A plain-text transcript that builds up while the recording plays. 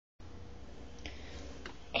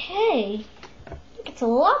Okay. Look, it's a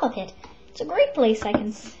lava pit. It's a great place I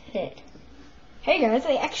can sit. Hey guys,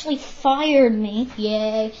 they actually fired me.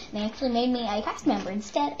 Yay. They actually made me a cast member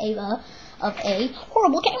instead of a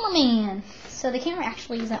horrible cameraman. So the camera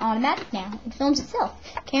actually isn't automatic now. It films itself.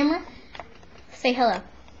 Camera, say hello.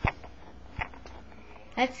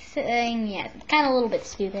 That's yeah, it's kind of a little bit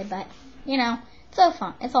stupid, but you know, it's all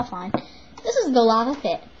fun. It's all fine. This is the lava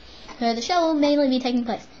pit. The show will mainly be taking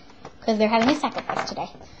place because they're having a sacrifice today.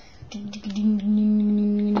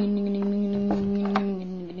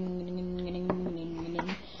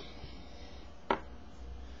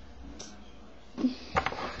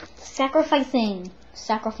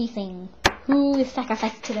 Sacrificing. Who is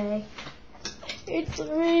sacrificed today? It's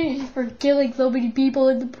me for killing so many people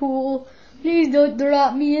in the pool. Please don't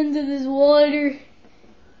drop me into this water.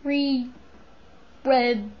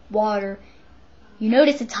 Red water. You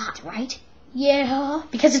notice it's hot, right? Yeah,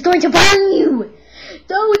 because it's going to burn you.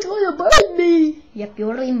 No, it's going to burn me. Yep,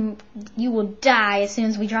 you will die as soon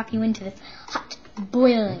as we drop you into this hot,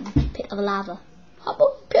 boiling pit of lava. Hot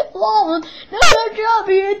boiling pit of lava. No, don't drop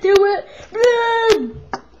me into it.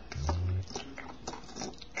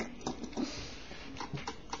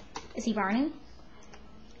 Is he burning?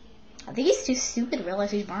 I think he's too stupid to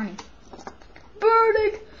realize he's burning.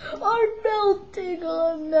 Burning!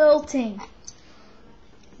 I'm melting.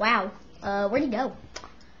 Wow. Where'd he go?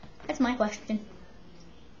 That's my question.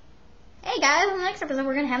 Hey guys, in the next episode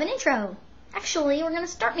we're gonna have an intro. Actually, we're gonna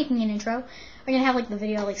start making an intro. We're gonna have like the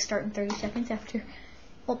video like start in 30 seconds after.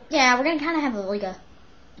 Well, yeah, we're gonna kind of have like a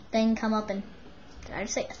thing come up and. Did I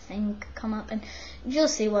just say a thing come up? And you'll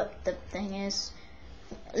see what the thing is.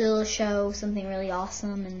 It'll show something really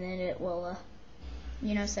awesome, and then it will,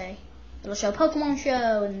 say, it'll show Pokemon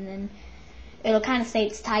show, and then it'll kind of say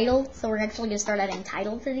its title. So we're actually going to start adding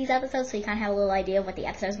titles to these episodes, so you kind of have a little idea of what the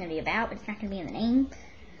episode is going to be about, but it's not going to be in the name.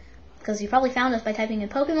 Because you probably found us by typing in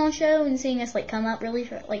Pokemon show and seeing us, like, come up really,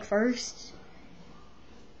 like, first.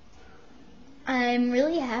 I'm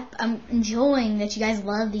really happy. I'm enjoying that you guys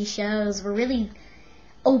love these shows. We're really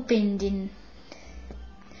opened and,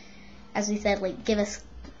 as we said, like, give us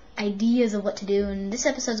ideas of what to do. And this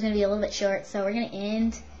episode's going to be a little bit short, so we're going to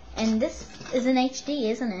end. And this is in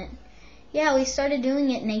HD, isn't it? Yeah, we started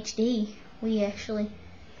doing it in HD. We actually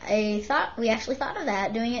thought of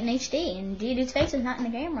that, doing it in HD. And Dude's face is not in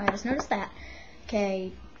the camera. I just noticed that.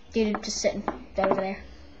 Okay, Dude just sitting over there.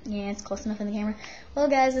 Yeah, it's close enough in the camera. Well,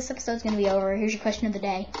 guys, this episode's going to be over. Here's your question of the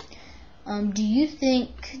day. Do you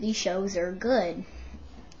think these shows are good?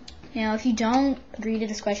 Now, if you don't agree to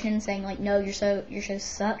this question, saying like, no, your shows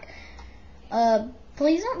suck,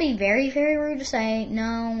 please don't be very, very rude to say,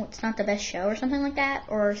 no, it's not the best show or something like that,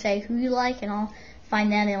 or say who you like, and I'll find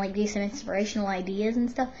them and like give you some inspirational ideas and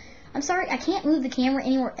stuff. I'm sorry, I can't move the camera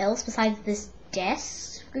anywhere else besides this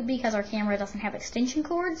desk, because our camera doesn't have extension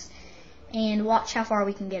cords, and watch how far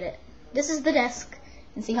we can get it. This is the desk,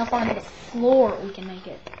 and see how far into the floor we can make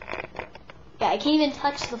it. Yeah, I can't even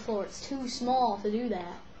touch the floor, it's too small to do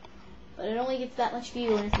that. But it only gets that much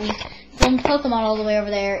view, and if we filmed Pokemon all the way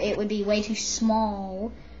over there, it would be way too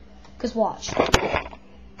small. Because watch. The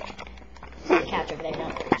couch over there,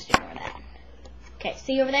 don't just ignore that. Okay,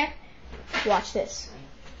 see over there? Watch this.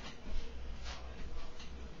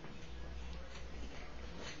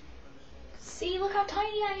 See, look how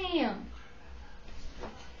tiny I am.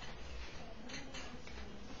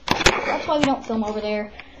 That's why we don't film over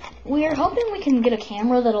there. We're hoping we can get a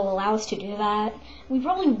camera that'll allow us to do that. We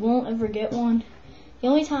probably won't ever get one. The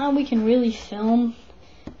only time we can really film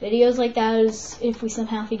videos like that is if we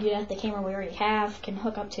somehow figure out the camera we already have can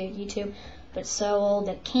hook up to YouTube. But it's so old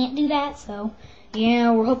that it can't do that. So,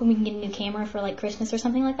 yeah, we're hoping we can get a new camera for like Christmas or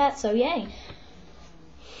something like that. So, yay.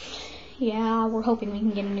 Yeah, we're hoping we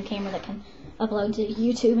can get a new camera that can upload to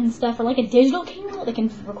YouTube and stuff. Or like a digital camera that can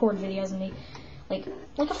record videos and be like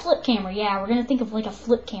a flip camera. Yeah, we're going to think of like a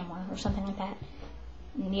flip camera or something like that.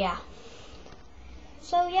 Yeah.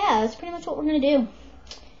 So, yeah, that's pretty much what we're going to do.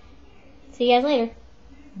 See you guys later.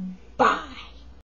 Bye.